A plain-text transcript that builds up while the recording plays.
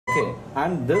Okay,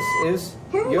 and this is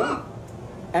your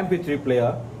MP3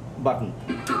 player button.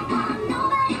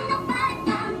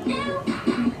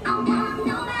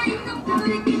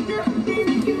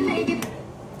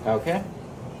 Okay.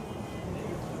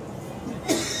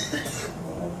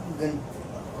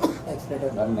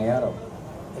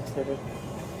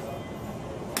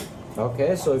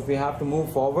 Okay, so if we have to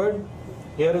move forward,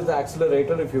 here is the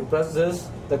accelerator. If you press this,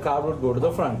 the car would go to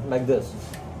the front like this.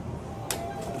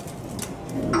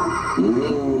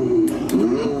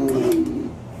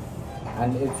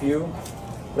 And if you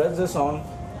press this on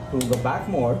to the back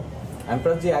mode and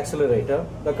press the accelerator,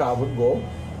 the car would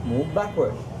move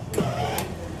backward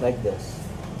like this.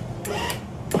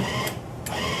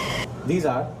 These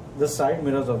are the side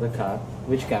mirrors of the car,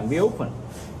 which can be opened.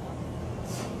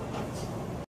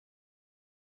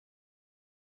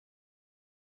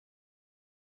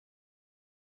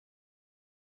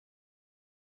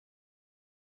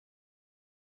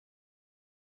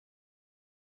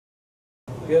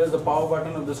 Here is the power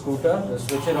button of the scooter. Just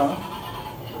switch it on.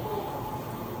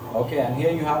 Okay, and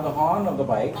here you have the horn of the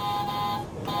bike.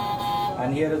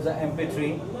 And here is the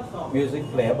MP3 music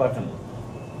player button.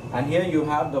 And here you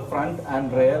have the front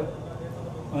and rear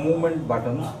movement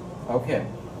buttons. Okay,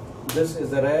 this is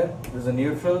the rear, this is the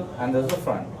neutral, and this is the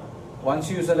front. Once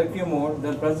you select your mode,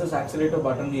 then press this accelerator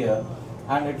button here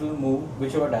and it will move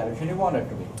whichever direction you want it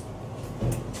to be.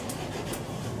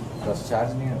 Just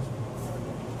charge here.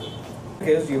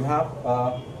 Here you have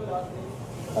a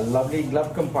lovely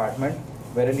glove compartment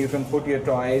wherein you can put your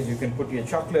toys, you can put your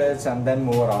chocolates and then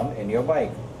move around in your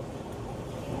bike.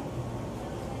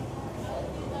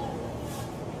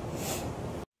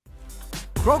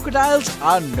 Crocodiles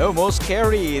are no more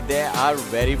scary. They are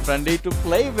very friendly to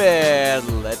play with.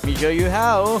 Let me show you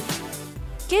how.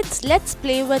 Kids, let's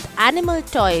play with animal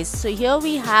toys. So here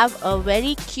we have a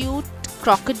very cute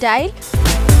crocodile.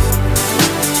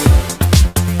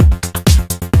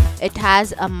 It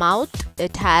has a mouth,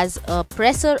 it has a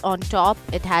presser on top,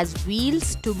 it has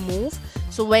wheels to move.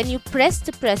 So when you press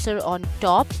the presser on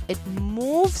top, it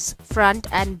moves front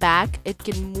and back. It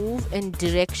can move in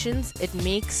directions. It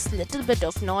makes little bit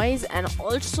of noise and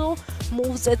also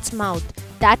moves its mouth.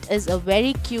 That is a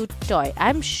very cute toy.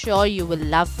 I'm sure you will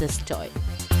love this toy.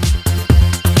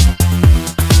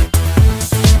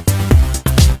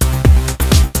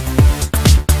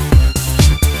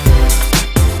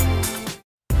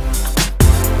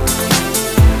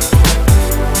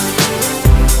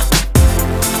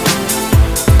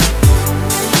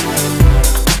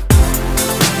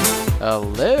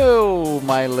 Hello,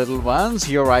 my little ones.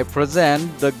 Here I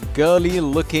present the girly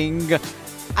looking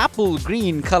apple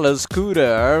green color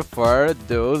scooter for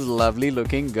those lovely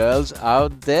looking girls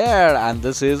out there. And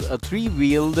this is a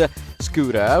three-wheeled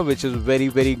scooter which is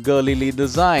very girlily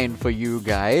designed for you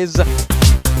guys.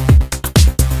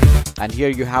 And here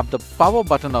you have the power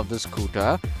button of the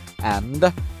scooter,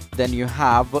 and then you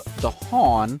have the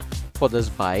horn for this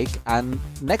bike, and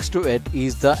next to it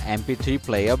is the MP3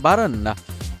 player button.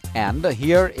 And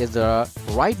here is the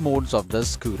ride modes of the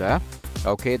scooter.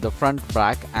 Okay, the front,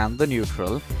 back and the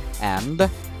neutral. And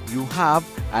you have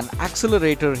an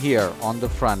accelerator here on the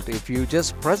front. If you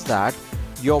just press that,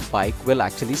 your bike will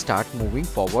actually start moving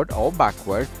forward or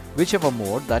backward, whichever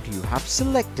mode that you have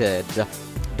selected.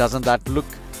 Doesn't that look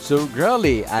so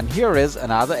girly? And here is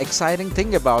another exciting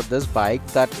thing about this bike,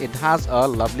 that it has a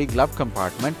lovely glove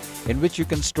compartment in which you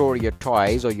can store your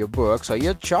toys or your books or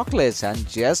your chocolates and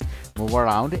just move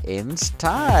around in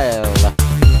style.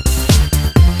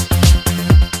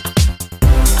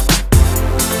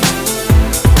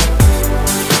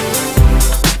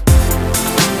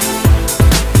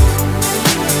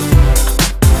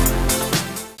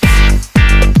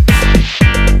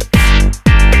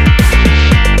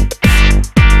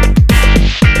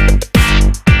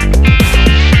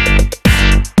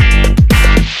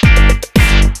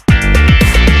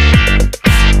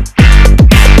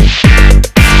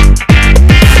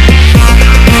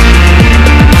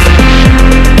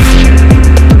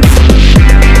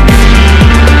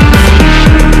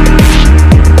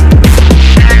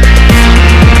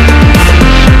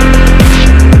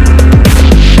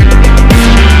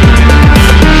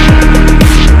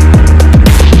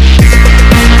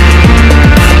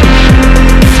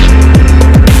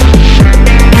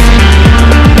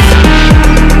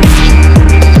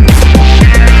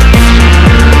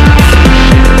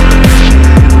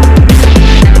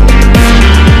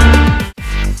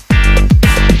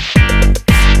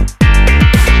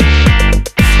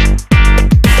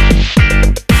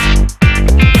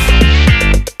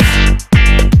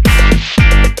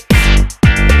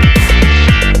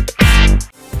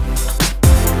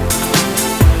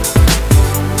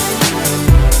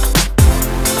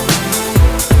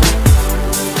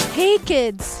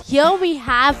 kids, here we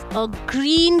have a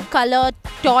green colored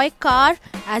toy car.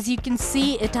 As you can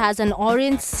see, it has an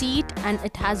orange seat and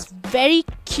it has very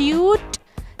cute,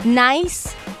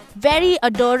 nice, very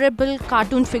adorable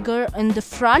cartoon figure in the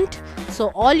front.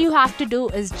 So all you have to do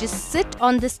is just sit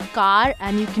on this car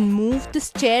and you can move the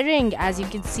steering, as you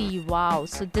can see. Wow.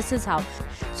 So this is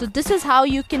how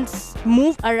you can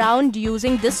move around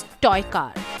using this toy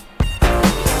car.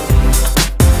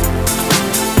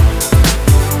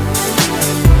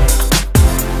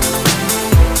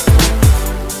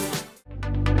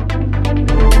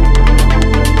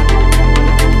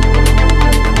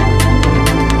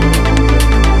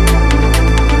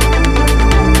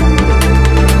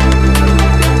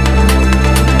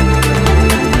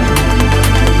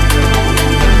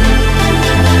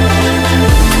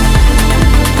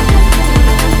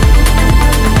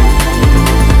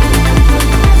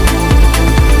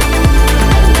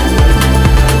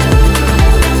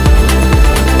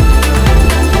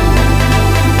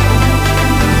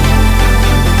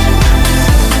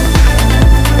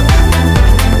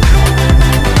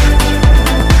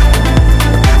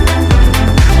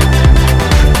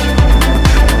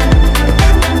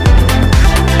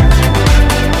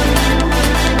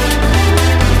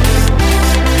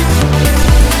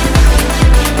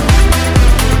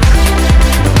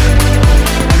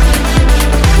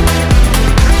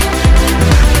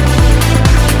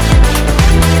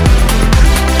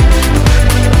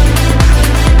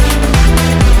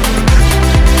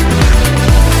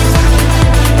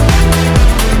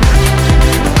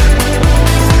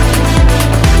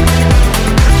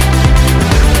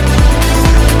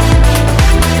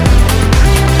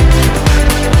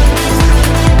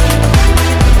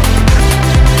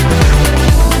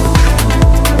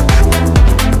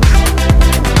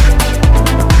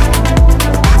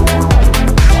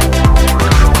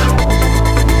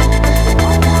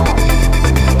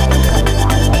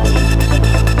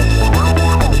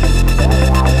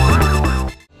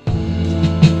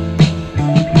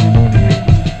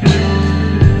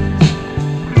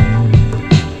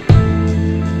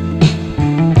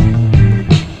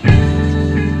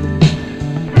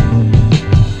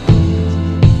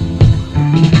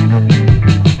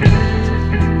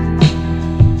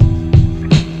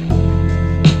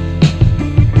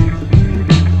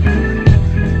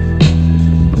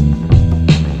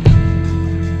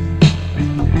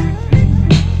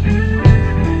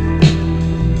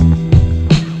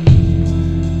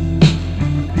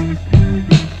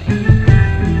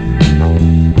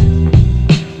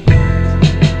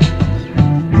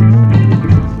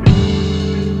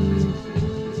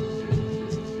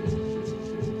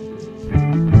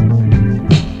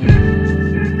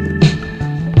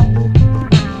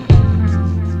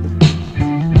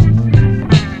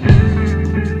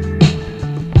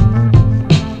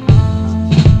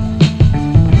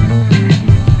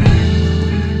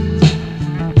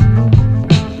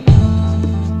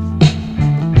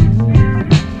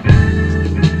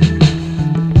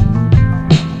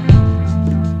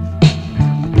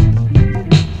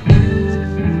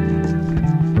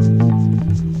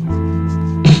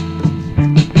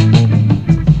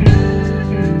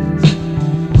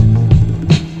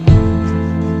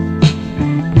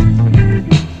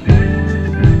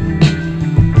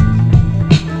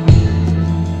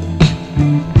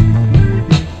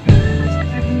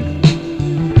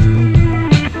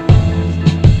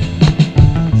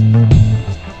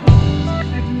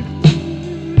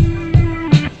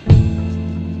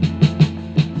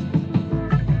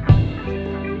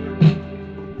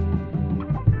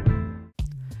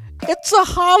 It's a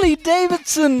Harley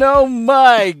Davidson, oh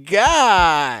my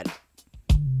god!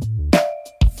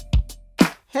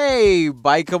 Hey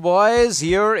biker boys,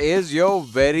 here is your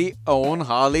very own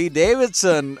Harley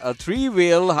Davidson, a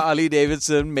three-wheel Harley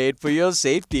Davidson made for your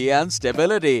safety and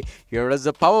stability. Here is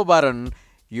the power button.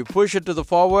 You push it to the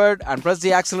forward and press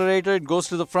the accelerator, it goes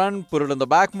to the front. Put it in the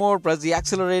back mode, press the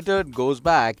accelerator, it goes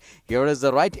back. Here is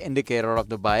the right indicator of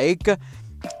the bike,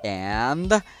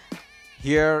 and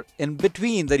here in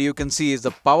between that you can see is the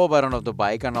power button of the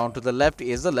bike, and on to the left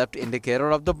is the left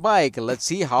indicator of the bike. Let's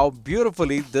see how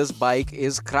beautifully this bike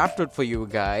is crafted for you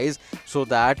guys so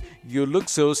that you look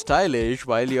so stylish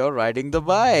while you're riding the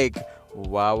bike.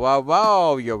 Wow, wow,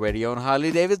 wow, your very own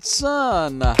Harley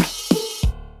Davidson.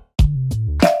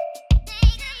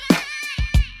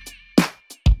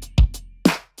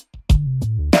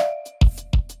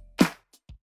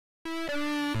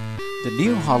 The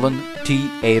New Holland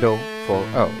T8040.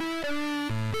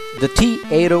 The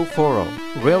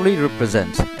T8040 really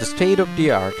represents the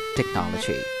state-of-the-art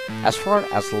technology as far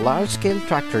as large-scale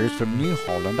tractors from New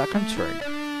Holland are concerned.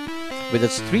 with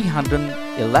its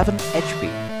 311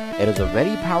 HP. It is a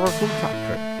very powerful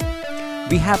tractor.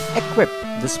 We have equipped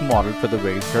this model for the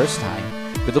very first time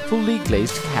with a fully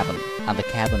glazed cabin, and the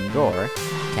cabin door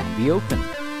can be opened.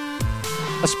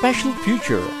 A special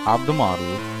feature of the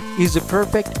model is the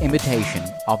perfect imitation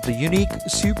of the unique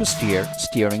super steer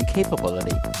steering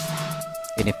capability.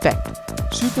 In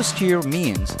effect, super steer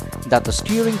means that the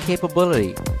steering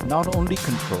capability not only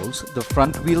controls the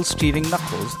front wheel steering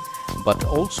knuckles but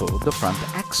also the front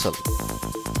axle.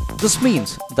 This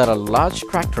means that a large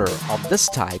tractor of this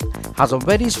type has a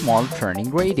very small turning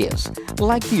radius.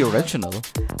 Like the original,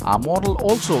 our model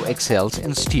also excels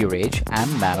in steerage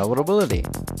and maneuverability,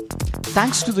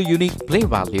 thanks to the unique play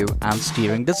value and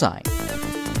steering design.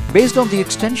 Based on the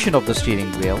extension of the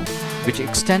steering wheel, which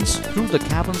extends through the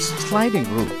cabin's sliding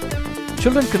roof,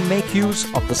 children can make use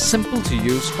of the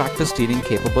simple-to-use tractor steering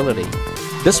capability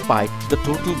despite the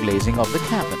total glazing of the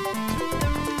cabin.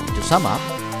 To sum up,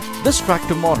 this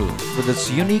tractor model with its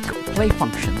unique play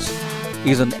functions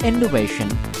is an innovation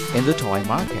in the toy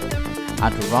market.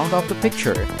 And to round off the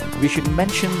picture, we should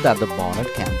mention that the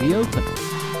bonnet can be opened.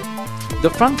 The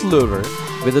front loader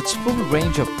with its full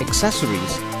range of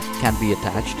accessories can be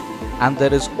attached, and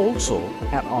there is also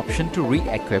an option to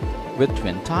re-equip with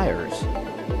twin tires.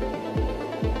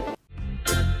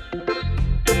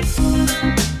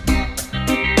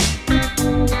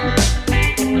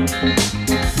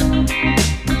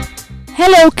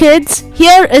 Hello kids,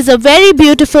 here is a very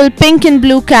beautiful pink and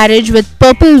blue carriage with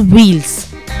purple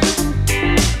wheels.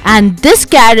 And this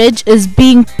carriage is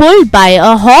being pulled by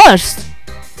a horse.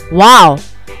 Wow!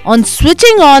 On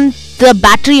switching on the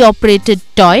battery operated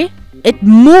toy, it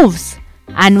moves,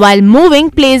 and while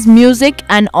moving plays music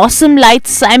and awesome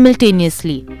lights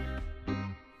simultaneously.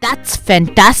 That's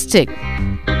fantastic!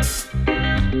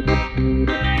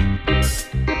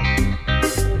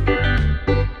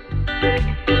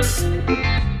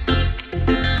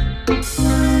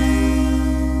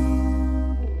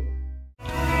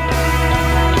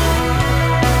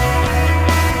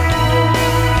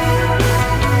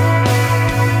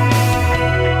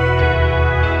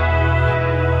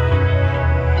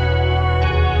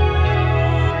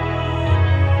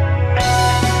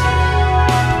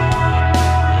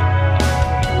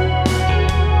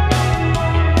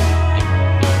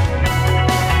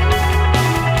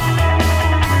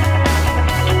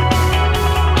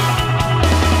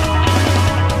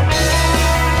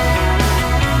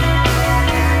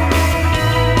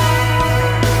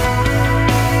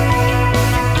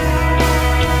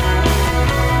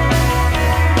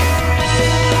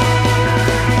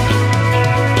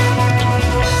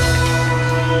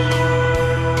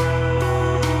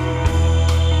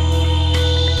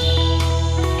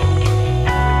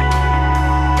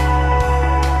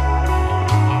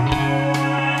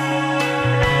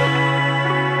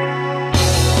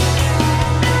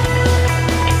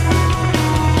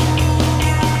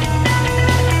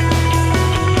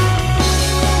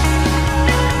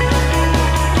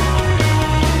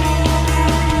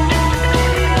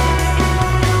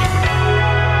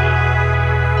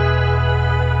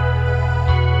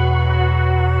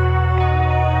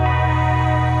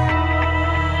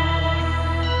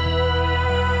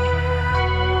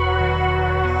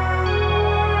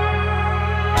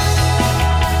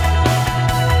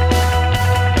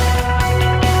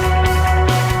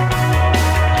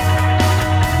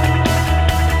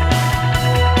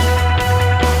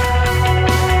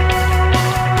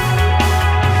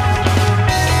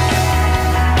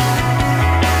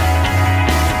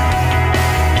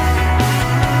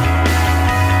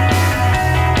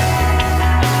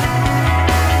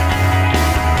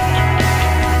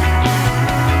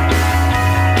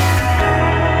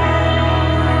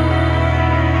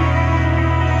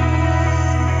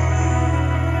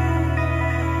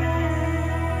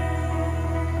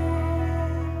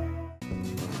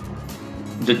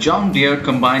 The John Deere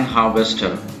Combine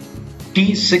Harvester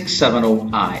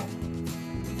T670i.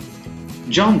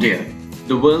 John Deere,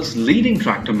 the world's leading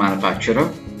tractor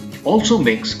manufacturer, also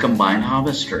makes combine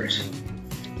harvesters.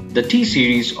 The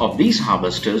T-series of these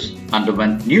harvesters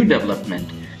underwent new development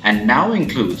and now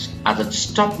includes as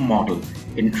its top model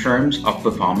in terms of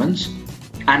performance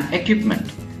and equipment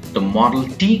the model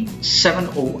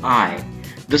T70i.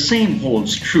 The same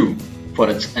holds true for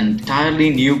its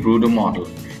entirely new brooder model,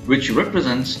 which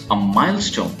represents a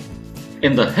milestone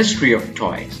in the history of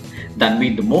toys that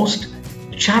meet the most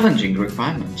challenging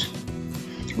requirements.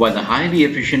 While the highly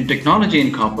efficient technology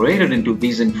incorporated into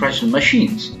these impression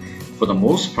machines, for the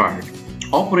most part,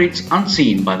 operates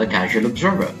unseen by the casual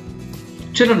observer,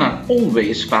 children are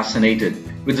always fascinated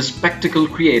with the spectacle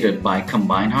created by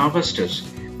combine harvesters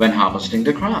when harvesting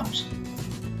the crops.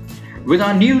 With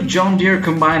our new John Deere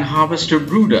Combine Harvester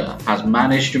Brooder has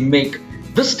managed to make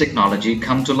this technology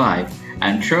come to life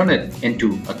and turn it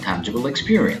into a tangible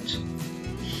experience.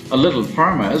 A little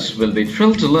farmers will be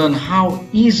thrilled to learn how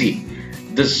easy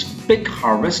this big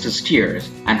harvester steers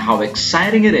and how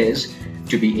exciting it is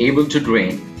to be able to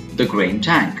drain the grain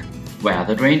tank via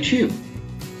the drain tube.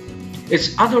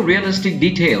 Its other realistic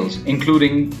details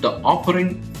including the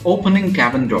opening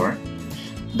cabin door,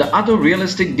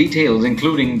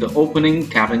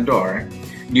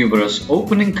 numerous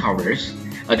opening covers,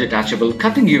 a detachable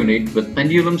cutting unit with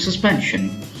pendulum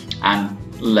suspension, and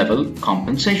level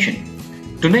compensation,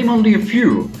 to name only a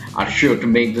few, are sure to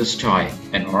make this toy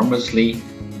enormously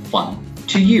fun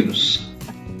to use.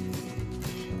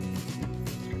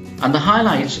 And the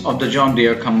highlights of the John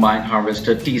Deere Combine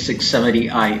Harvester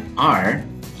T670i are,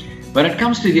 when it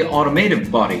comes to the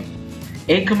automated body,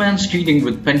 A-command steering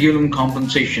with pendulum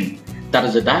compensation, that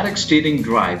is a direct steering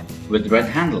drive with red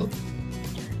handle,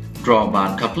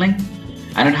 drawbar coupling,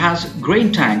 and it has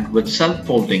grain tank with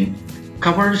self-folding,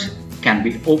 covers can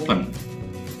be open,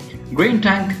 grain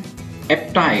tank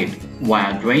emptied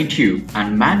via drain tube,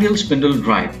 and manual spindle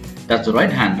drive, that's the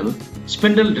right handle,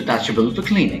 spindle detachable for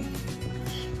cleaning.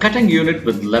 Cutting unit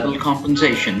with level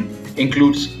compensation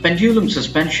includes pendulum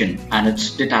suspension and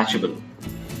it's detachable.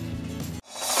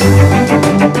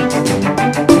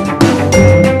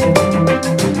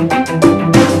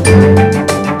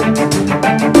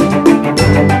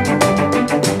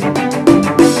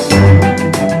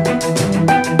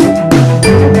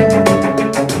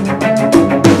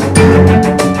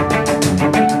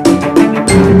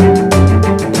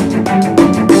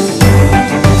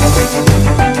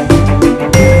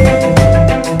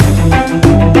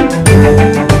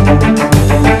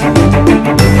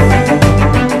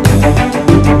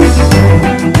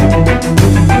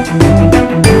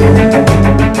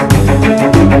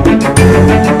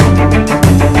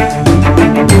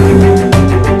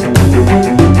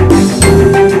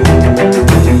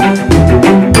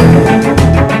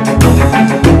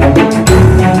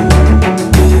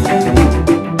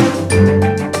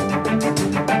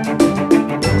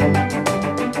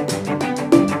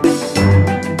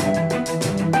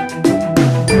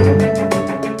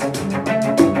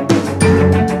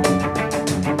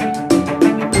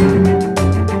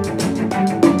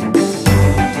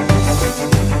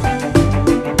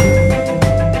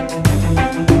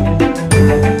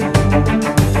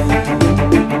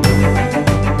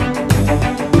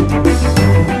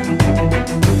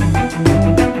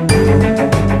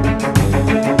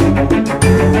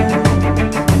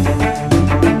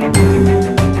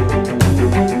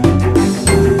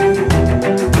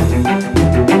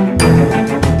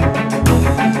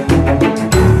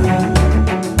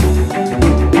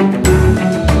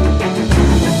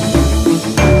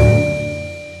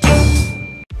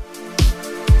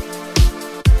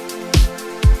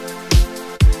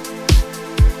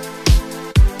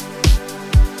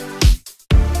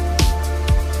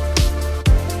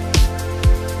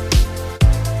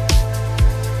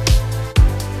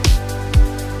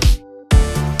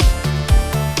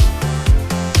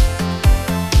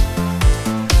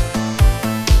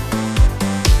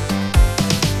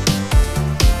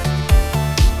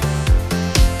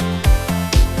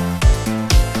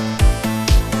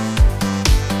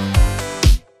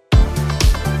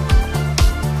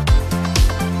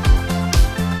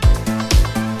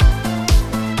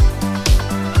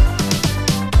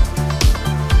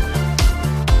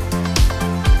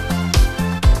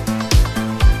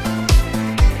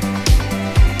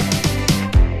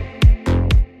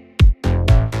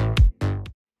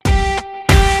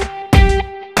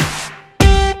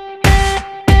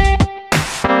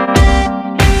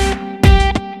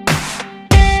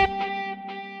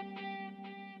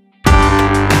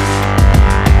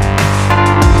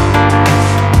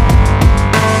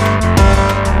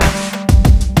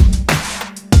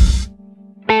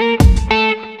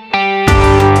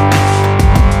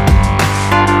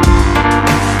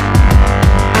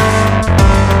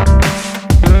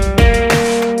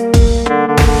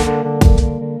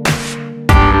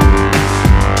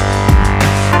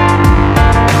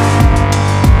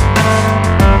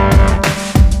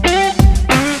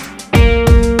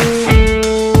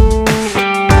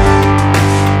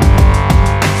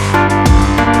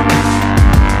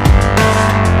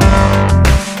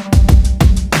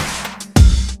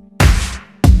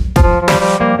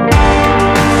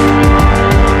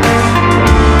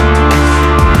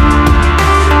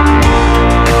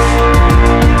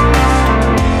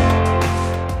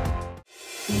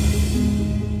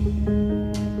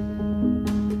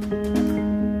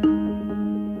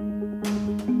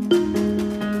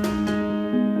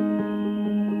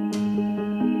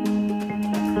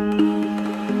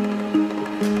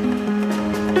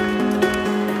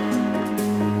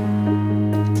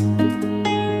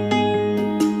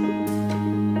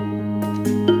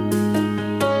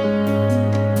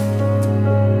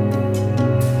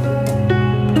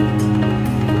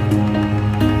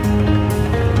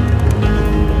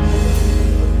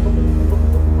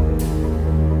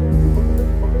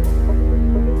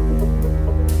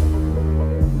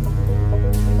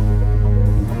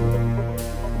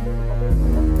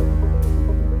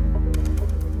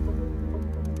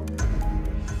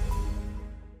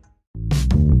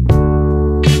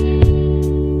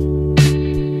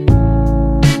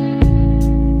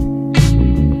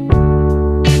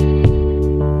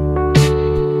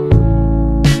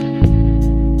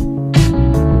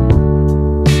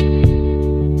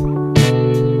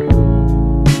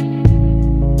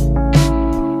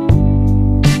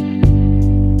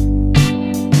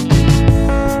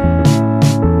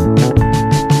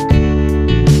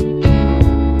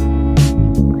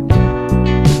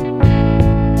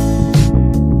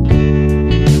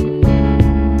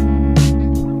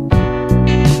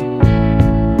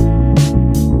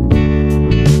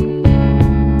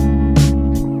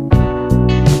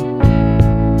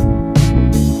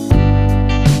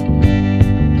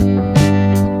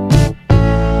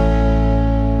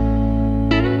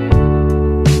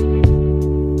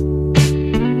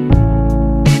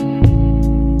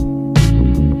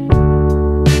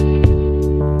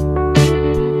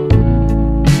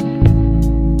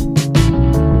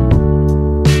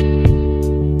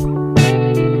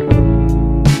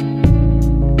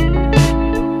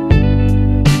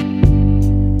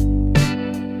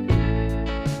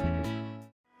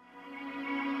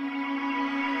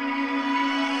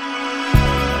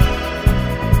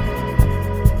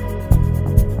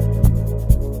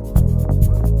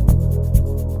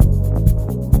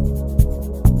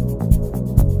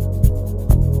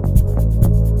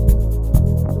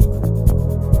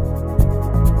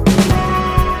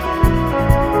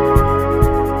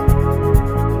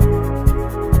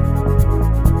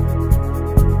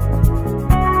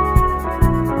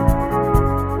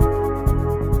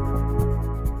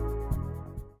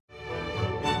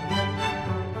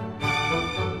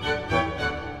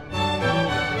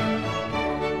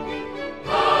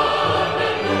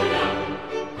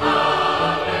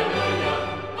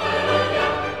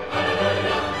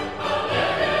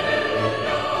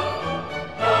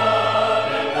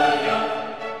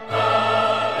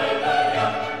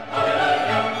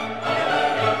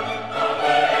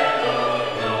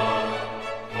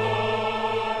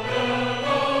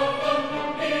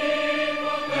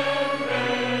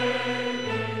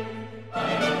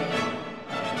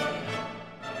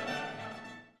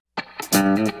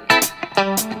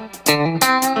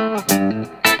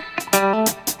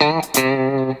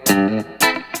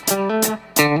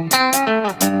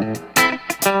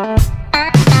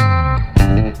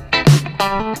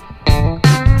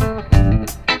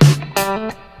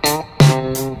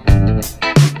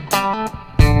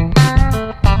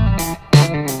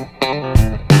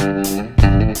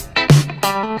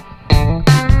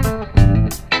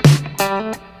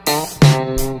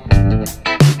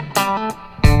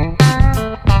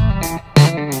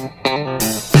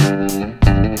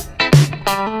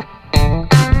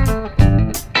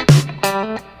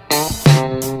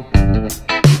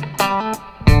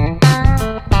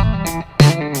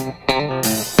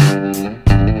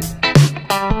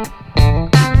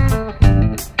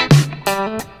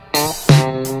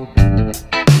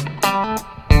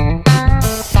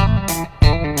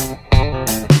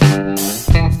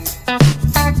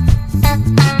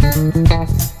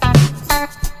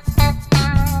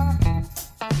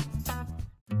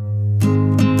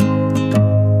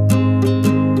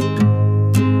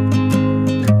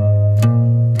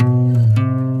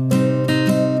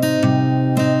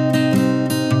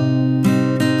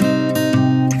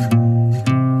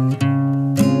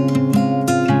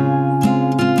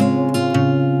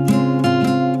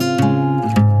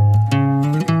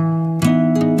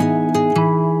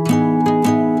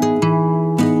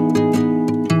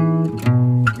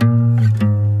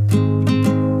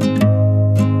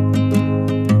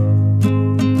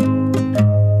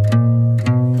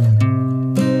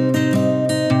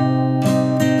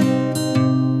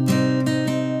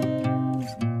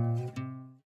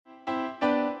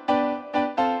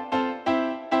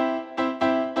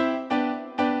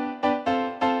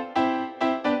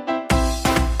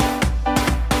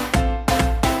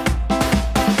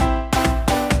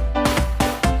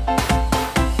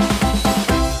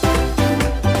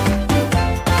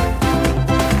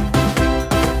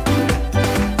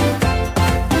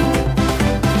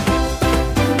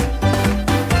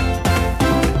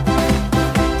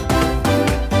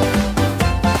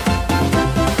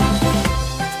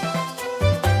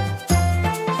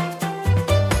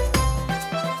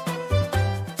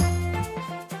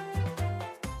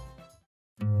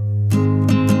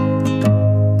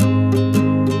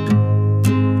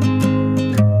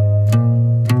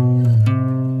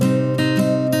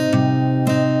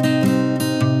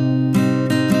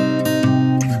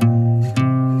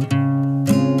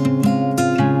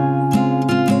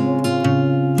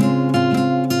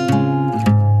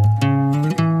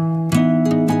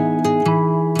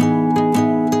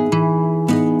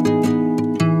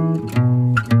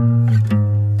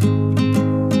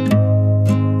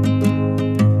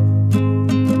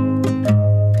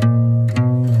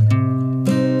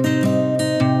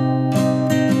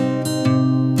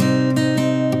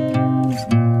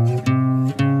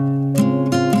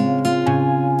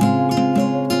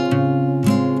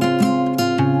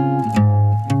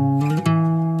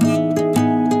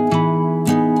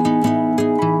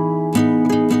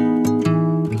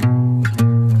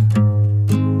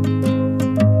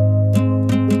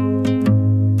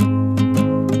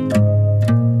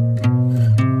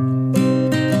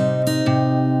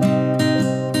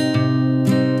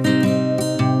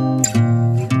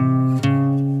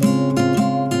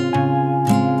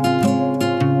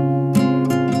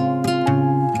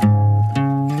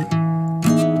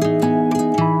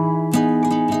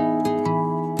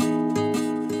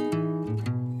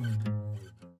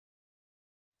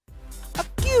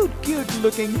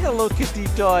 looking Hello Kitty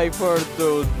toy for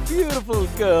those beautiful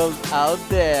girls out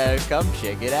there. Come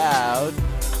check it out.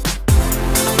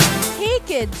 Hey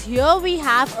kids, here we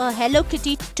have a Hello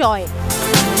Kitty toy.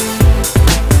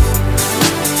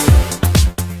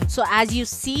 So as you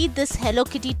see, this Hello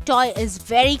Kitty toy is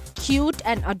very cute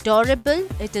and adorable.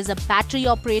 It is a battery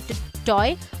operated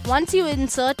toy. Once you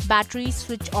insert battery,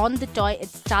 switch on the toy, it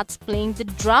starts playing the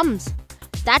drums.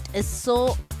 That is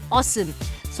so awesome.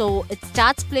 So it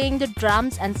starts playing the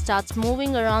drums and starts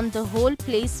moving around the whole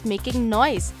place making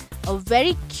noise. A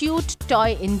very cute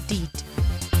toy indeed.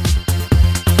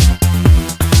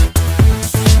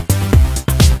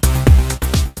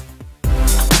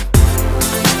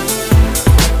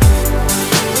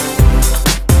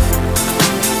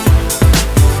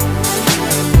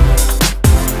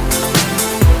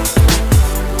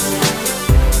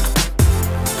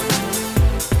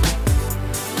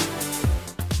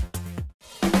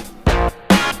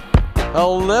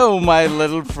 Hello my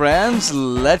little friends,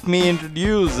 let me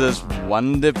introduce this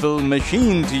wonderful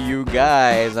machine to you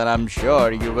guys, and I'm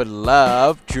sure you would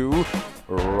love to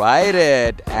ride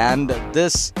it. And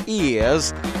this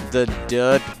is the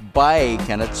dirt bike,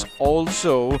 and it's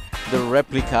also the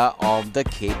replica of the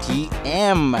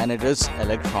KTM, and it is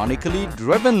electronically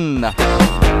driven.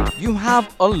 You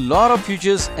have a lot of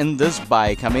features in this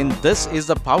bike. I mean, this is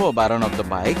the power button of the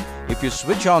bike. If you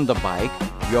switch on the bike,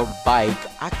 your bike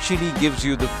actually gives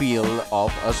you the feel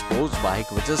of a sports bike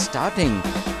which is starting.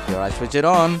 Here I switch it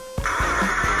on.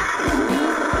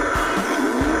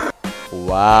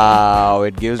 Wow,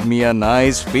 it gives me a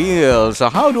nice feel. So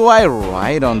how do I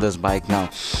ride on this bike now?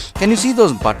 Can you see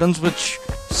those buttons which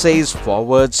says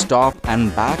forward, stop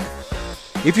and back?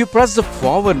 If you press the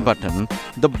forward button,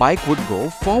 the bike would go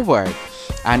forward.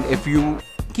 And if you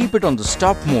keep it on the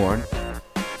stop mode,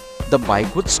 the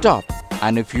bike would stop.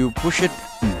 And if you push it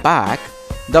back,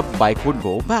 the bike would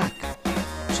go back.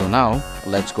 So now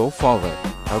let's go forward.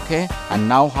 Okay, and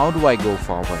now how do I go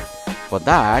forward? For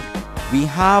that, we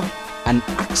have an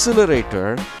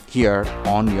accelerator here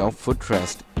on your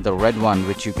footrest, the red one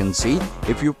which you can see.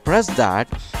 If you press that,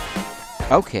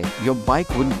 okay, your bike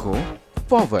would go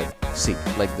forward. See,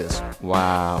 like this.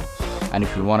 Wow. And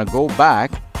if you want to go back,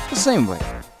 the same way.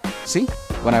 See,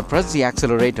 when I press the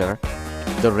accelerator,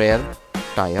 the rear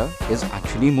tire is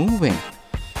actually moving.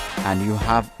 And you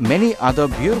have many other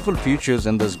beautiful features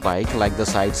in this bike, like the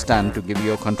side stand to give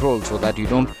you a control so that you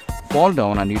don't fall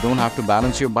down and you don't have to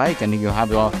balance your bike. And here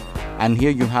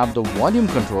you have the volume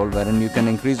control, wherein you can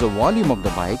increase the volume of the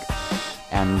bike.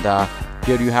 And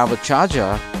here you have a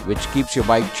charger which keeps your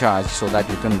bike charged so that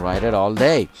you can ride it all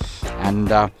day.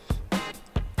 And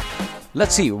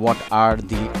let's see what are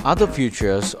the other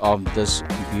features of this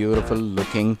beautiful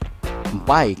looking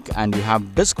bike. And you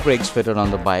have disc brakes fitted on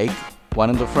the bike, one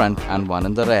in the front and one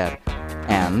in the rear.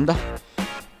 And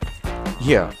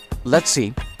here, let's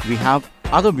see, we have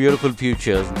other beautiful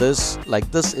features. This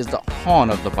is the horn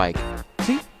of the bike.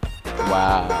 See?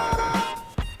 Wow.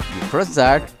 You press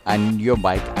that and your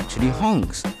bike actually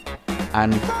honks.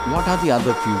 And what are the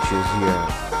other features here?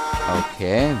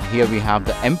 Okay, here we have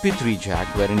the MP3 jack,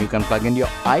 wherein you can plug in your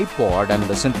iPod and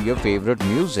listen to your favorite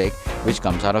music which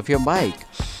comes out of your bike.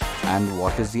 And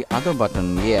what is the other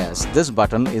button? Yes, this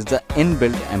button is the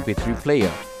inbuilt MP3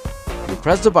 player. You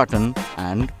press the button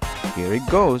and here it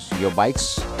goes. Your bike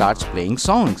starts playing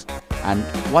songs. And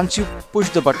once you push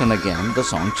the button again, the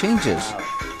song changes.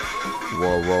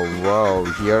 Whoa, whoa, whoa.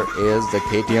 Here is the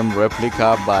KTM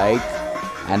replica bike.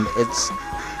 And it's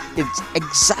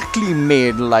exactly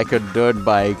made like a dirt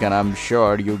bike, and I'm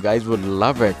sure you guys would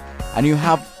love it. And you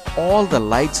have all the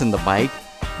lights in the bike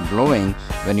glowing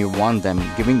when you want them,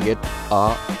 giving it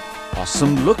a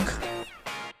awesome look.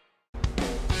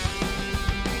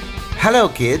 Hello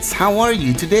kids, how are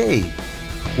you today?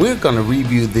 We're gonna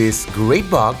review this great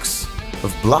box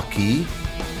of blocky,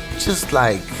 just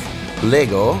like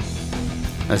Lego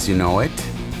as you know it.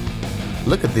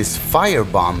 Look at this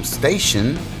firebomb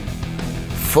station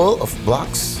full of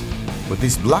blocks with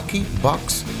this blocky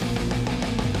box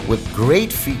with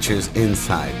great features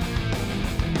inside.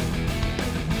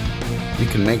 You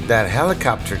can make that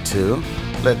helicopter too.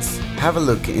 Let's have a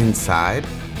look inside.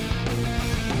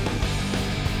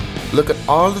 Look at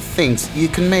all the things you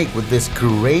can make with this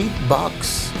great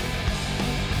box.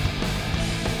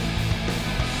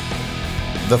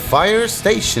 The fire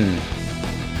station.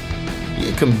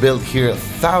 You can build here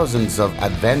thousands of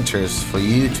adventures for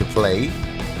you to play.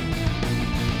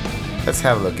 Let's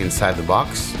have a look inside the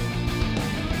box.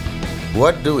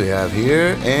 What do we have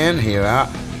here? And here are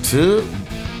two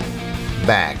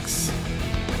bags.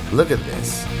 Look at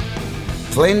this.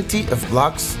 Plenty of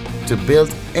blocks to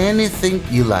build anything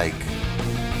you like.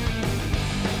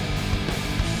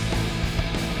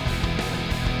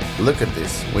 Look at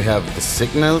this. We have the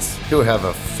signals. Here we have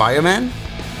a fireman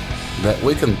that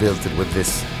we can build it with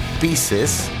these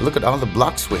pieces. Look at all the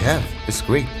blocks we have. It's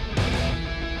great.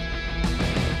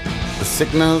 The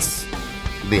signals,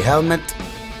 the helmet.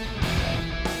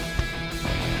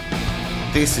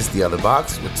 This is the other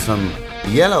box with some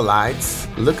yellow lights.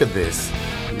 Look at this.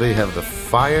 They have the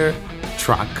fire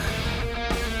truck,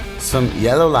 some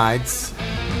yellow lights.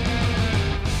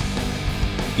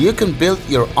 You can build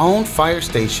your own fire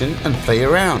station and play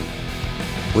around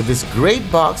with this great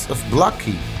box of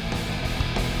Blocky.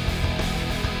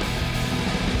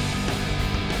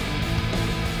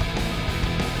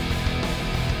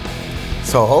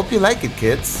 So I hope you like it,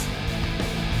 kids,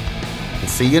 and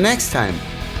see you next time.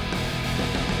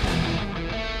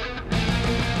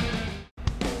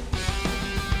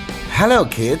 Hello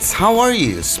kids, how are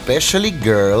you? Especially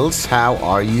girls, how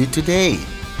are you today?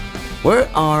 We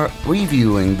are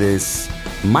reviewing this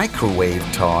microwave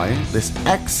toy, this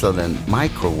excellent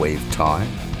microwave toy.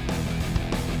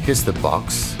 Here's the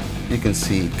box. You can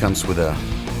see it comes with an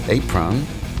apron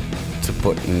to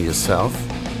put in yourself.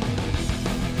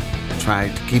 Try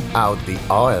to keep out the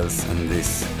oils and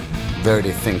these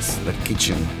dirty things that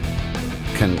kitchen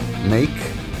can make.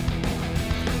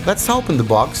 Let's open the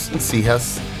box and see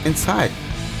what's inside.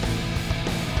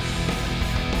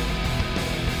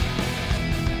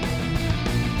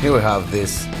 Here we have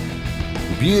this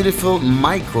beautiful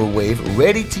microwave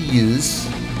ready to use.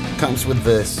 Comes with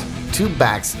this 2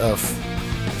 bags of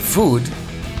food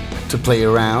to play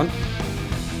around.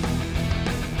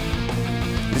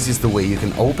 This is the way you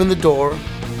can open the door.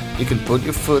 You can put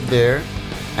your food there,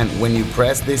 and when you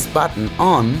press this button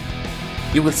on,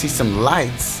 you will see some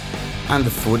lights and the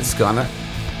food is gonna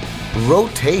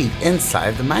rotate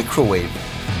inside the microwave.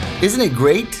 Isn't it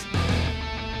great?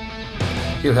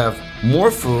 You have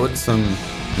more food, some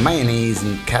mayonnaise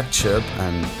and ketchup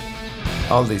and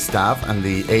all this stuff, and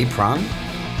the apron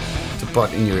to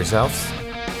put in yourselves.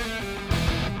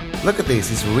 Look at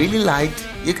this, it's really light.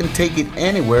 You can take it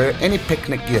anywhere, any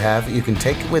picnic you have, you can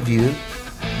take it with you.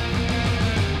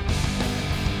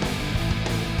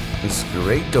 This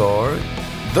great door.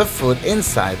 The food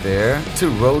inside there to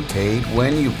rotate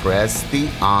when you press the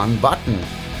on button.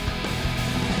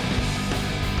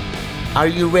 Are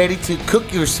you ready to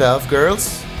cook yourself,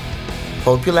 girls?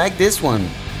 Hope you like this one,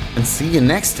 and see you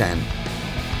next time.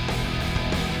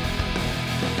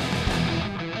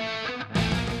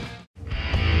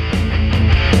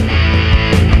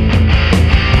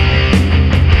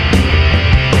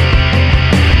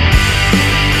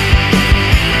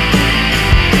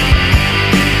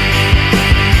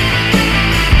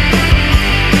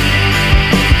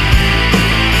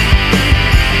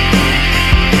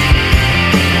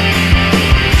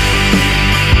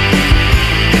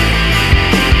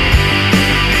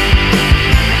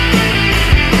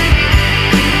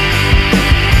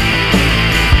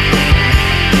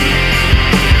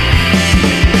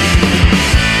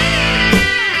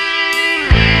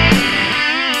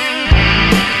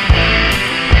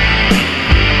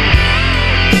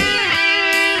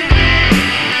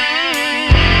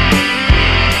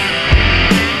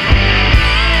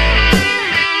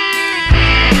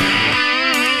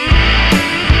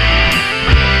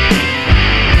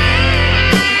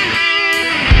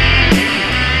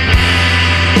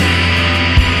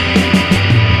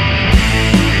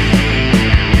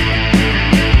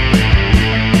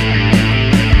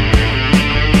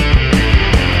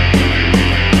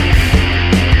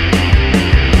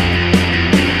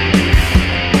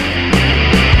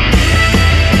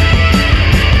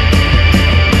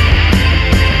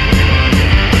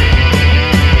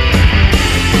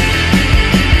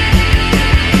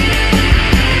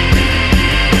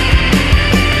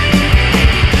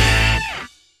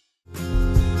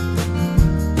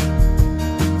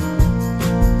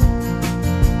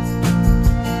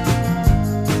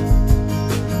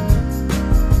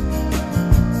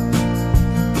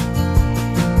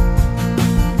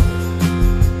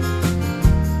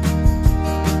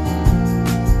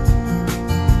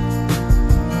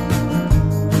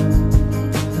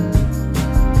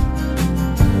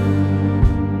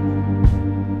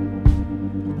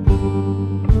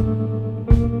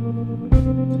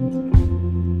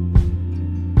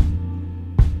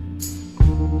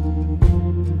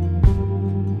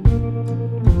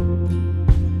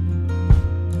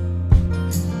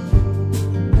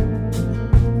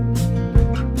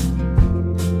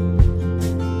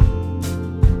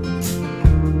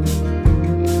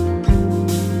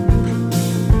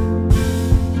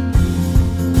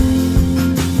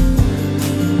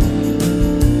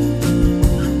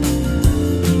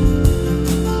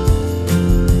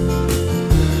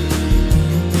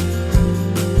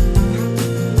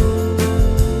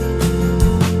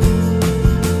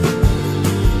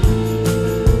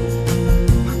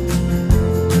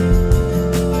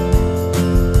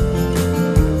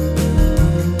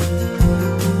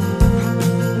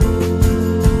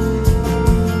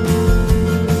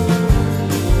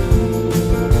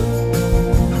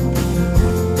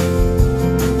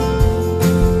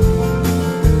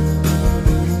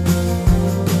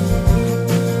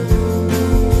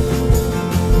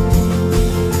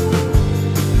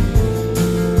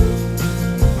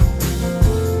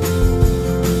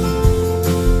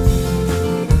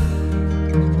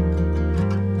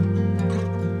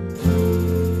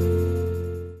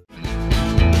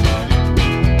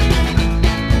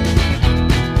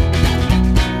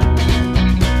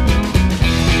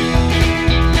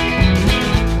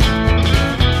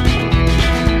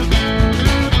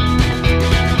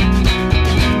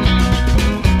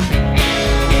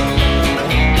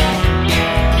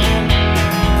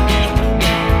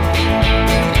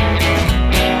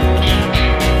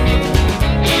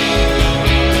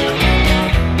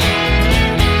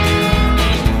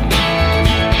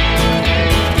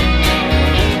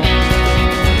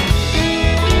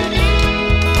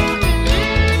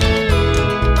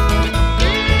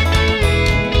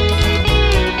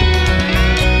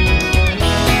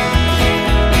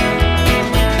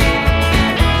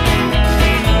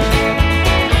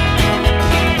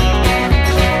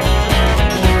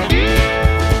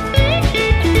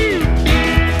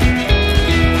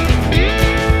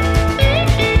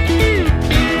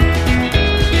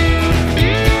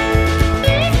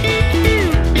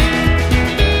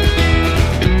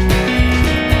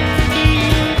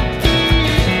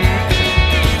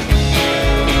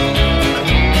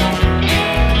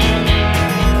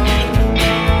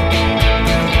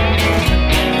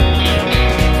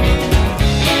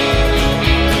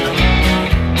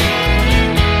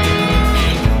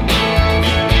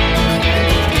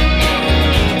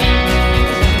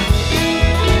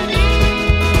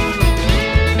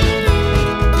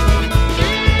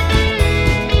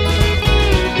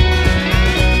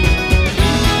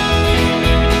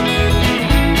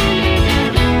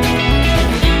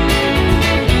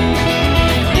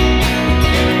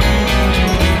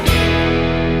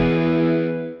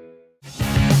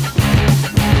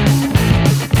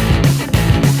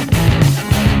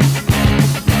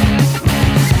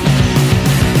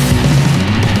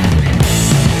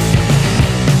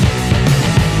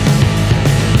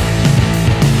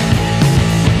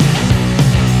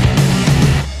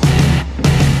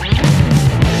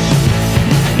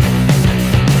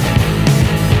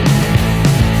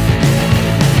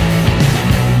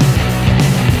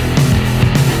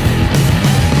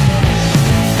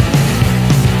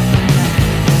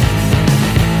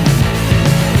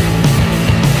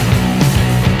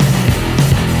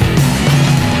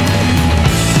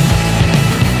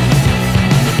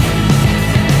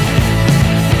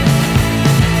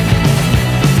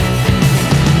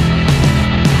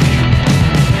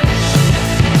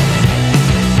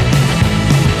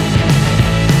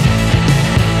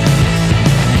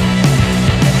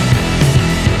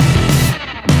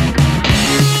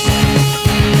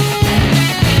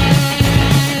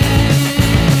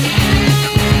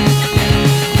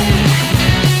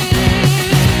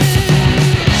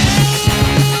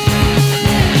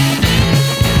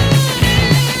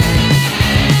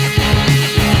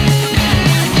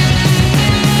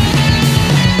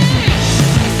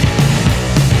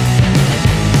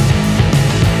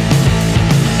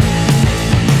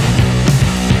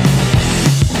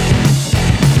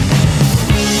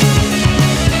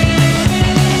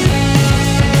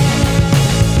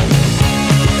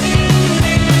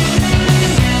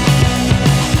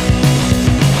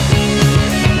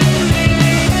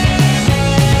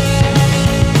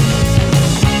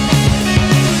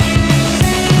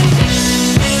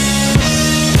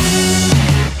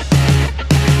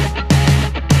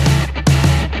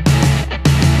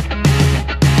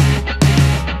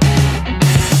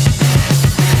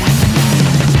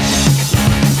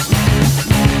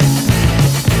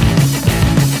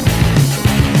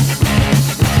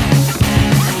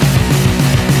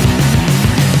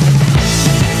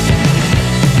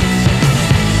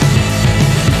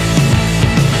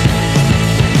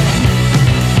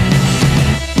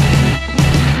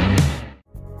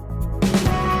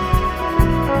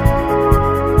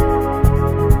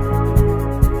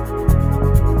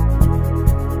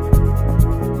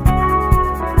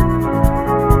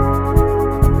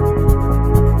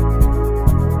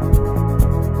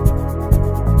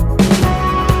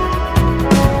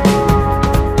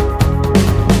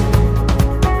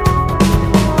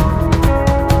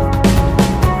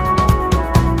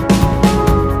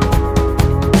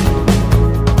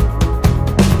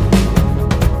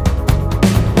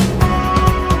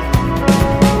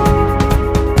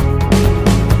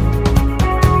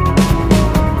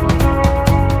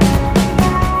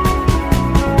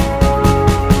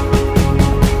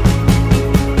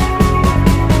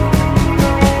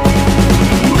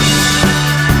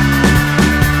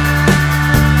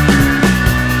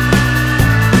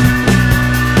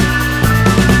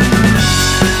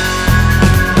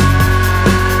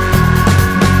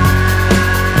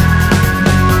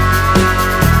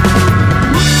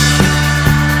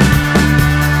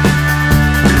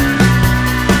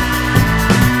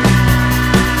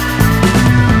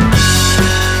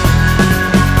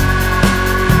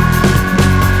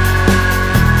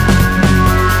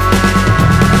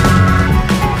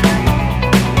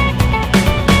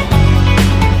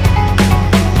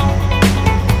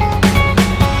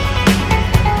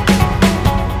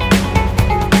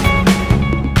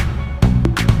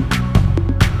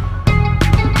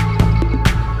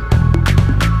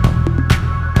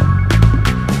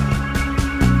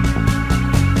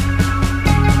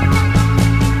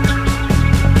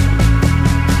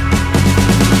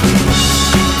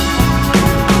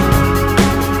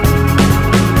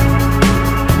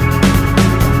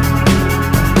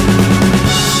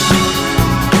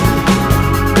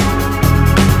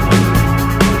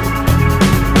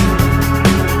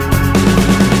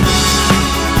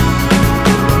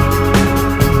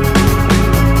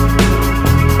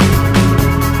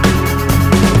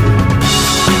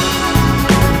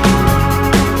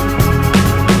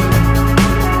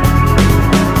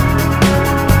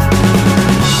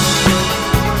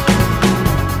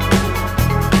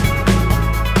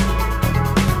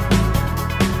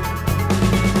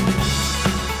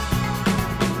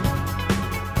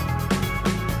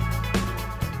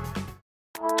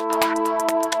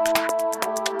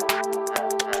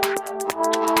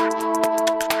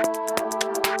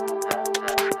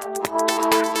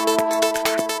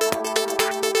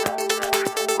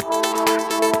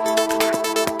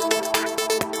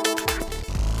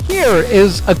 Here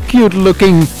is a cute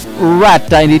looking rat,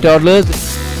 tiny toddlers.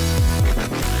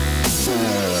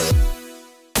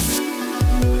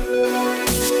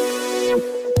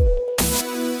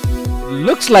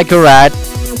 Looks like a rat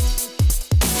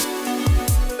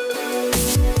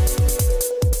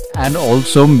and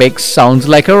also makes sounds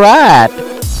like a rat.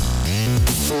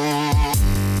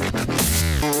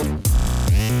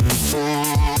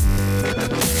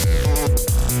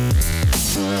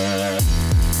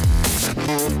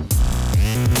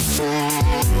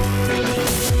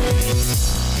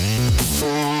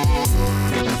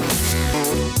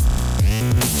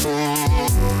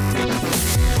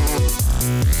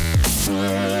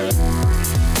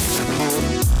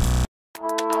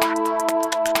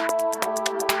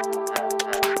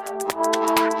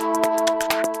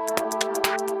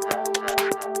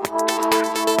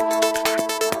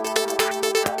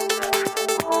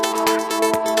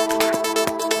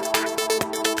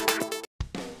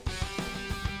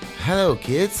 Hello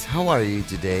kids, how are you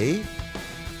today?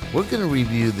 We're gonna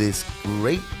review these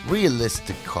great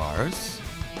realistic cars.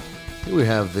 Here we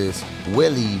have this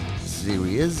Welly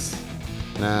series,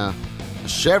 a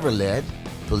Chevrolet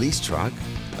police truck,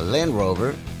 a Land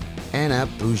Rover, and a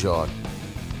Peugeot.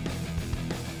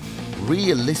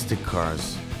 Realistic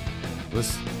cars.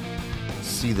 Let's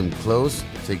see them close,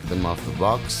 take them off the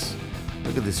box.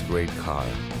 Look at this great car.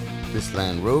 This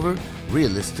Land Rover,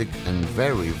 realistic and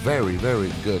very, very,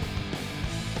 very good.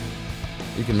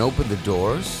 You can open the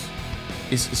doors.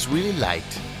 It's really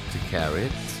light to carry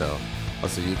it, so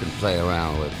also you can play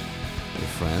around with your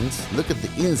friends. Look at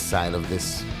the inside of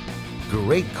this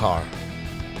great car.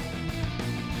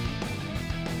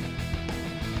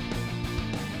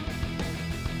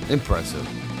 Impressive.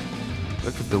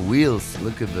 Look at the wheels,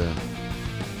 look at the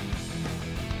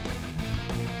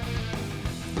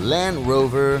Land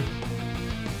Rover.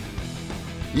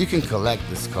 You can collect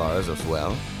these cars as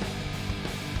well.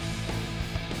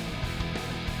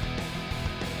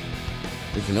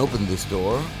 You can open this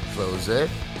door, close it.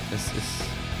 It's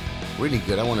really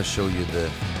good. I want to show you the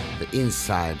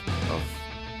inside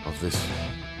of this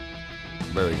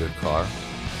very good car.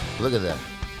 Look at that.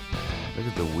 Look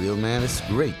at the wheel, man. It's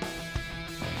great.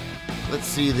 Let's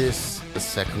see the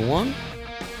second one.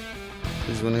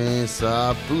 This one is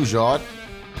Peugeot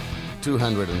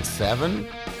 207.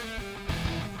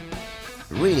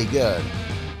 Really good.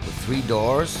 With 3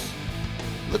 doors.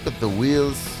 Look at the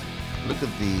wheels. Look at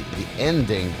the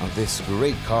ending of this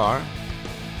great car.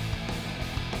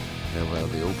 There we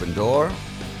have the open door.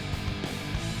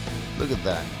 Look at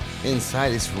that.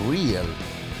 Inside is real.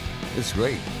 It's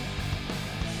great.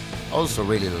 Also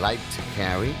really light to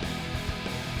carry.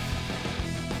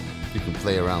 You can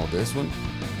play around with this one.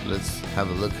 Let's have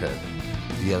a look at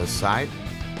the other side.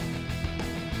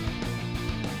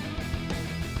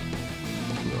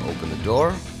 We'll open the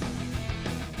door.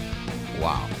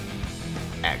 Wow.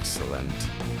 Excellent.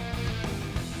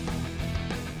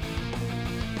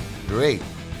 Great.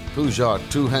 Peugeot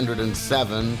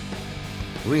 207.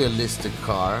 Realistic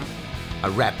car.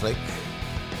 A replica.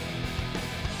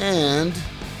 And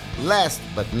last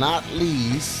but not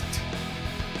least,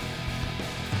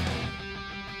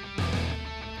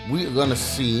 we're gonna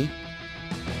see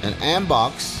and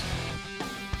unbox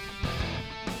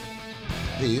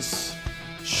this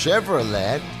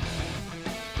Chevrolet,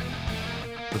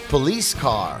 the police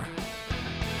car.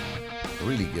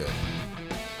 Really good.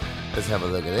 Let's have a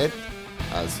look at it.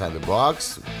 Outside the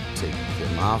box, take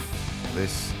them off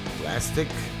this plastic,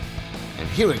 and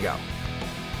here we go.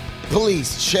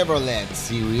 Police Chevrolet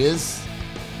series.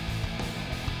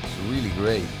 It's really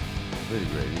great. Really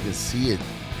great. You can see it.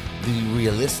 The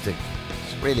realistic.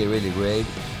 It's really, really great.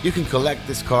 You can collect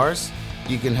these cars.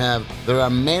 You can have, there are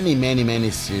many, many,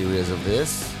 many series of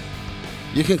this.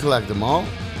 You can collect them all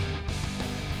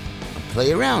and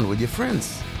play around with your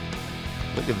friends.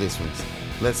 Look at this one.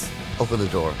 Let's open the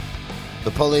door.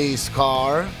 The police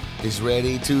car is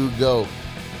ready to go.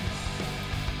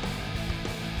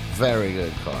 Very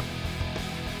good car.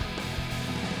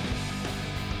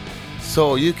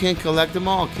 So you can collect them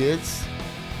all, kids.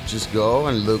 Just go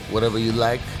and look whatever you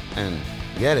like and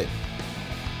get it.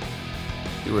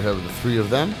 Here we have the 3 of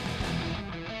them.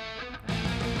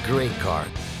 Great car.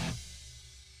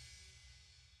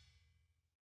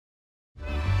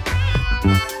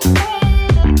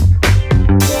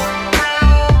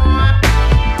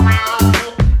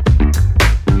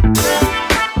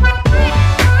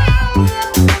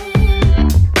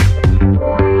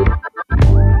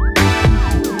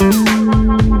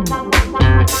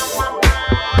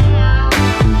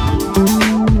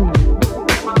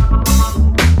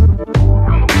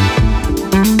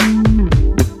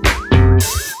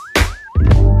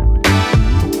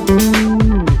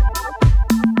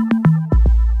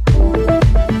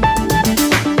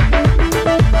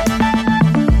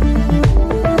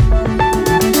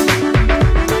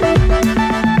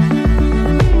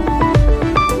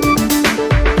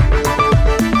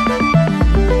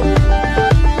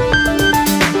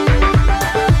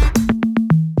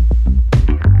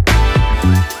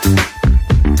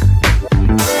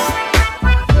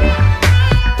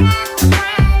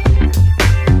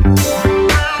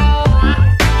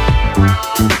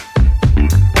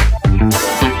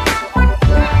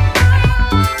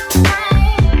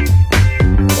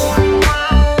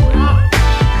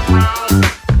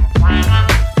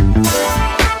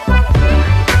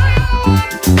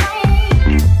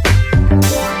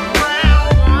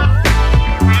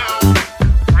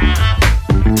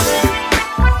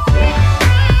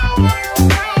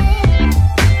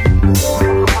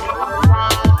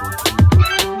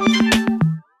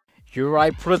 Here I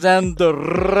present the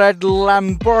red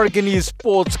Lamborghini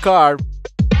sports car.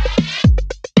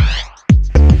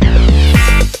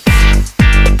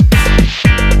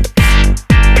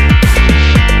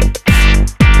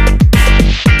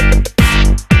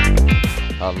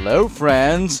 Hello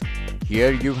friends,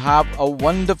 here you have a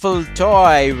wonderful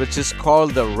toy which is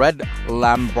called the red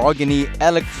Lamborghini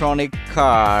electronic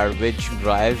car, which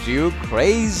drives you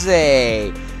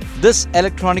crazy. This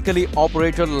electronically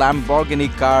operated Lamborghini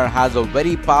car has a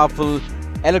very powerful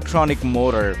electronic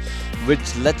motor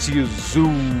which lets you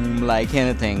zoom like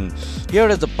anything. Here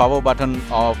is the power button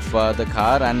of the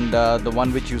car, and the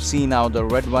one which you see now, the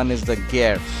red one, is the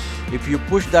gear. If you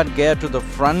push that gear to the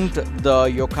front,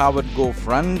 your car would go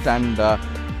front, and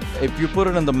if you put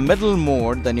it in the middle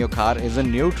mode, then your car is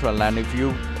in neutral. And if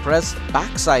you press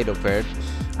back side of it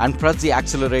and press the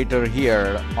accelerator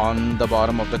here on the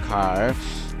bottom of the car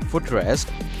footrest,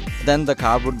 then the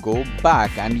car would go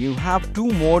back. And you have two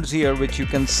modes here which you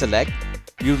can select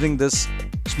using this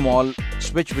small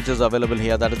switch which is available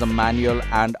here, that is the manual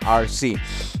and RC.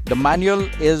 The manual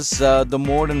is the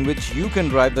mode in which you can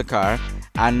drive the car,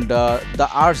 and the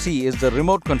RC is the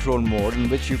remote control mode in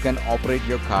which you can operate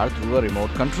your car through a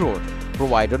remote control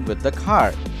provided with the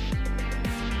car.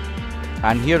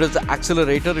 And here is the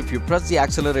accelerator. If you press the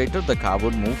accelerator, the car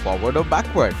would move forward or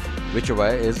backward, whichever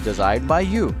is desired by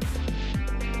you.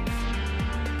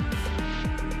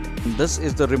 This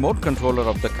is the remote controller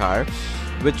of the car,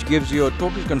 which gives you a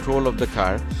total control of the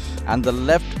car, and the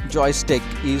left joystick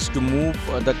is to move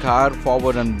the car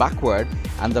forward and backward,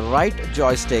 and the right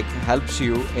joystick helps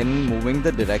you in moving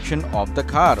the direction of the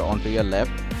car onto your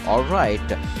left or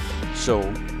right.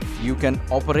 So you can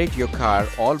operate your car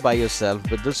all by yourself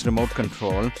with this remote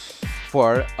control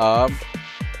for an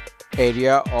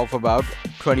area of about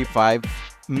 25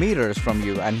 meters from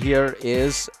you. And here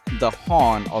is the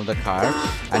horn of the car,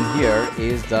 and here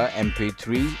is the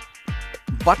MP3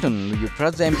 button. You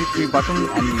press the MP3 button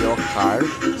and your car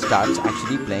starts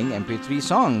actually playing MP3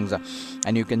 songs,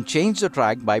 and you can change the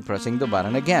track by pressing the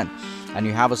button again. And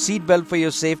you have a seat belt for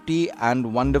your safety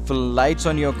and wonderful lights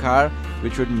on your car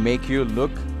which would make you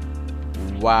look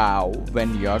wow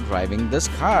when you're driving this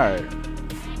car.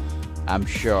 I'm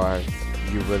sure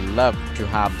you will love to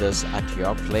have this at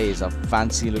your place. A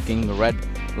fancy looking red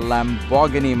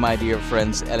Lamborghini, my dear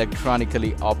friends,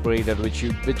 electronically operated,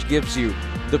 which gives you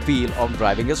the feel of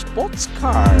driving a sports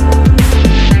car.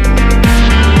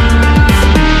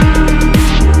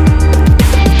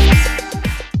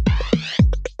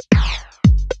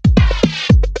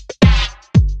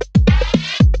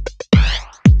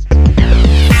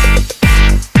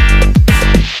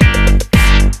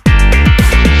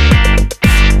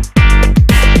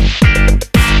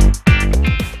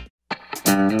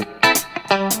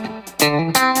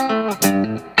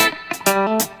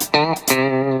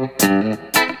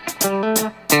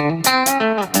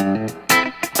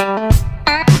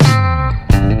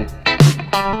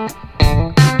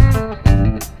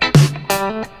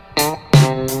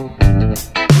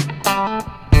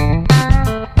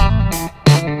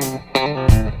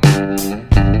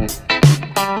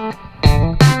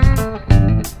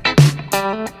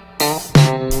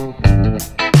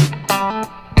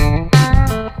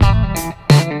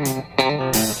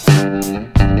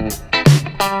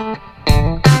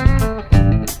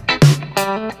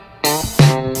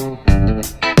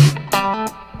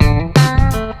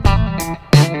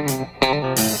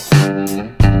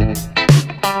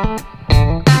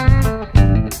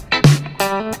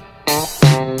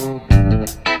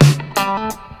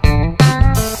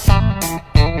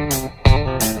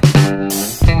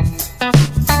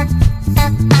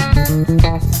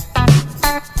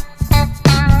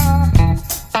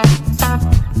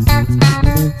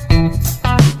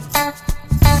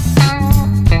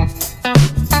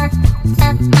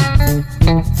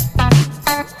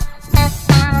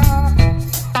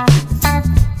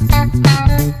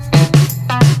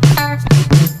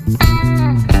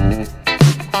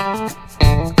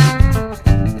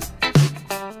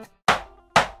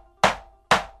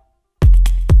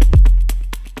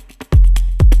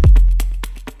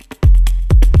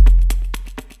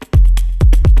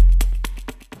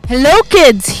 Hello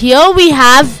kids, here we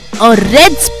have a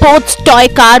red sports toy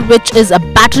car which is a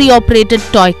battery operated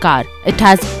toy car. It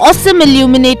has awesome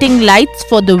illuminating lights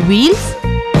for the wheels.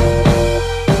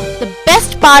 The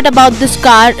best part about this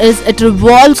car is it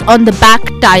revolves on the back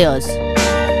tires.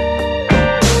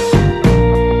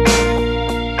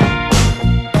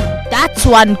 That's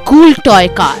one cool toy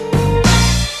car.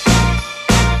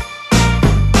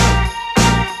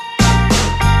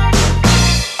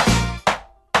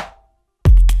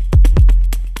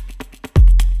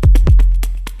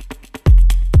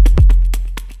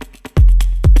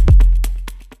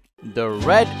 the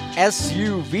red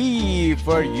SUV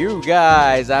for you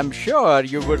guys. I'm sure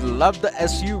you would love the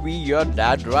SUV your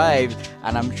dad drives,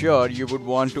 and I'm sure you would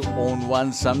want to own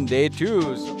one someday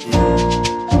too.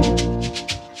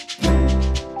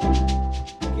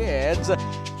 Kids,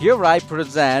 here I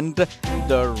present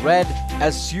the red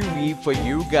SUV for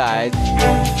you guys.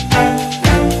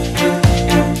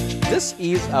 This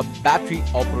is a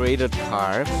battery-operated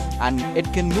car and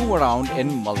it can move around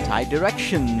in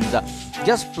multi-directions.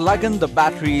 Just plug in the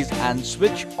batteries and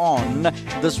switch on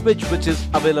the switch which is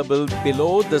available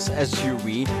below this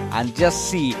SUV, and just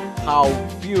see how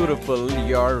beautiful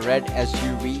your red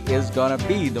SUV is gonna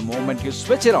be. The moment you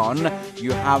switch it on,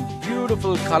 you have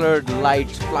beautiful colored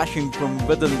lights flashing from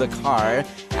within the car,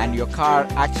 and your car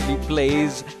actually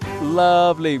plays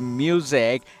lovely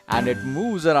music and it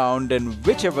moves around in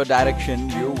whichever direction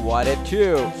you want it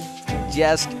to.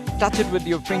 Just touch it with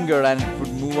your finger and it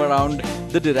would move around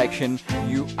the direction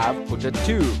you have put it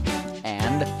to.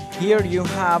 And here you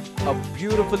have a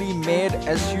beautifully made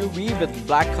SUV with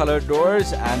black colored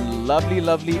doors and lovely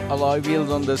alloy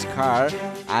wheels on this car,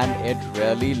 and it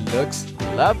really looks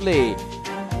lovely.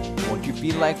 Won't you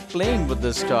feel like playing with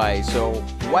this toy? So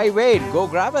why wait? Go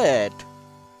grab it.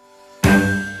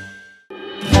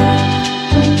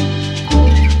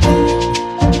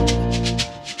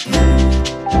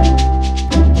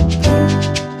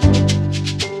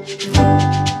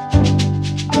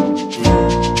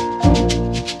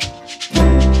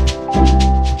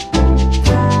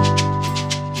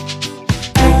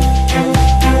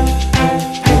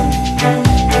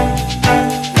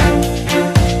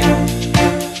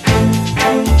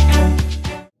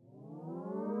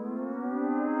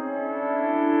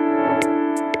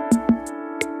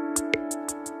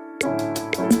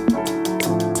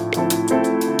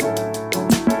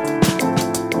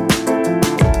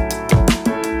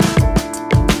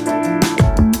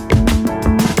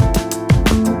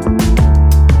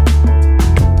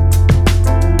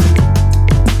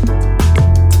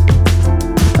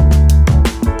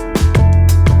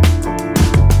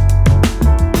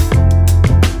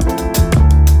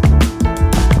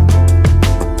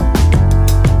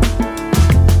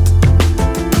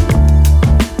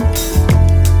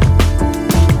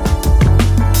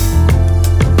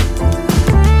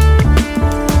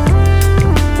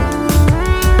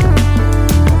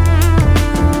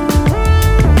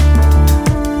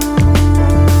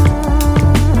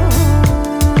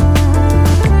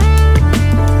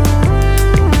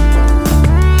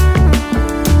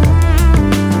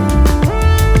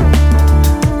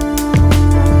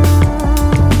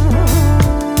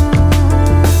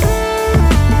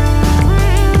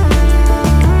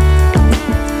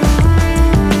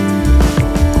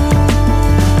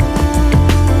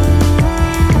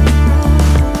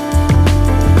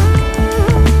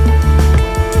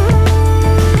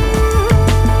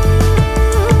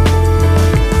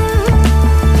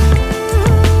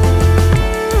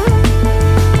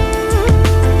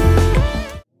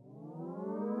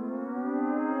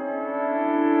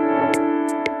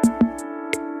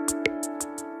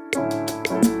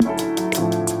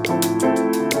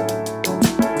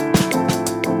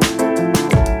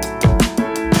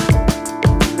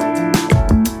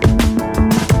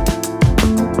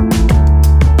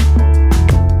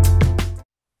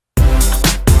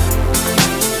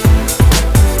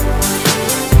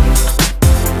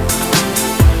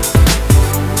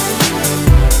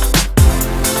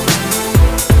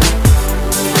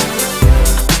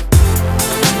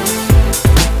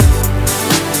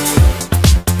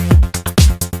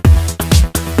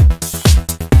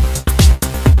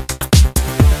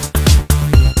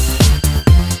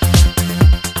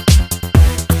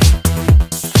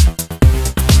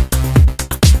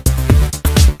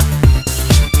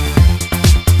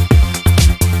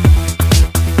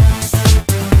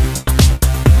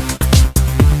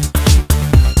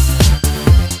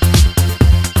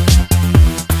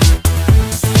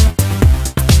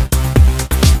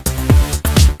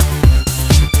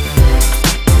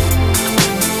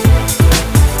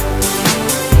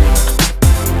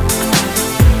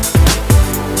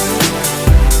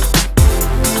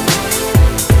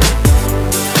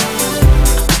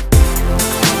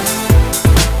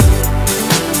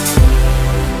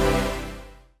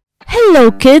 Hello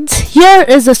kids, here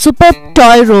is a super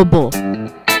toy robo.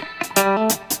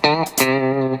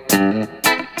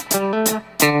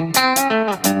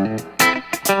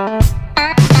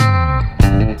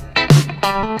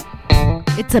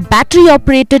 It's a battery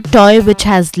operated toy which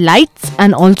has lights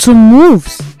and also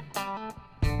moves.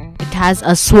 It has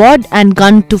a sword and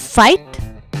gun to fight.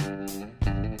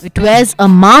 It wears a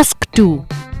mask too.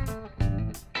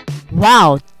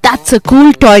 Wow, That's a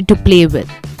cool toy to play with.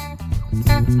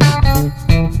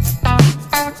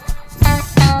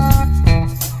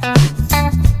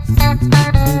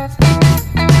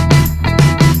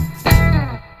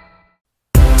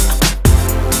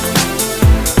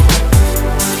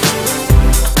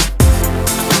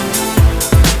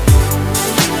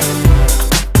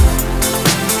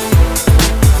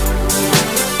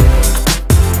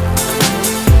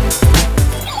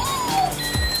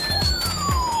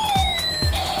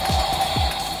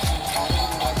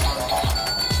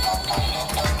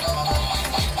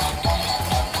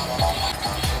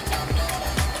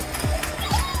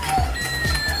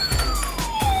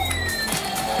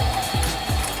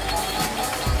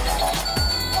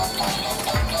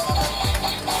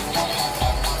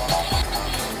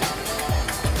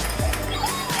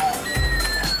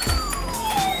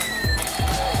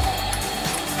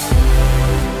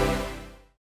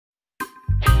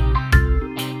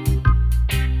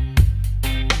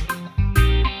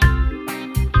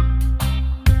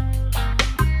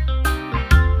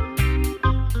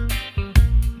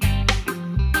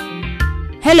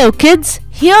 Hello kids,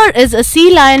 here is a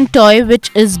sea lion toy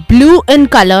which is blue in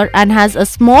color and has a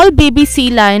small baby sea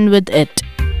lion with it.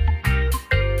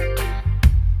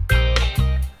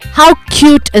 How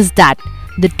cute is that?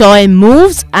 The toy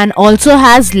moves and also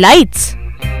has lights.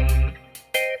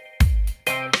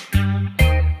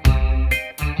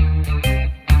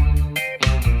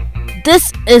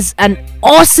 This is an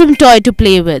awesome toy to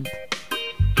play with.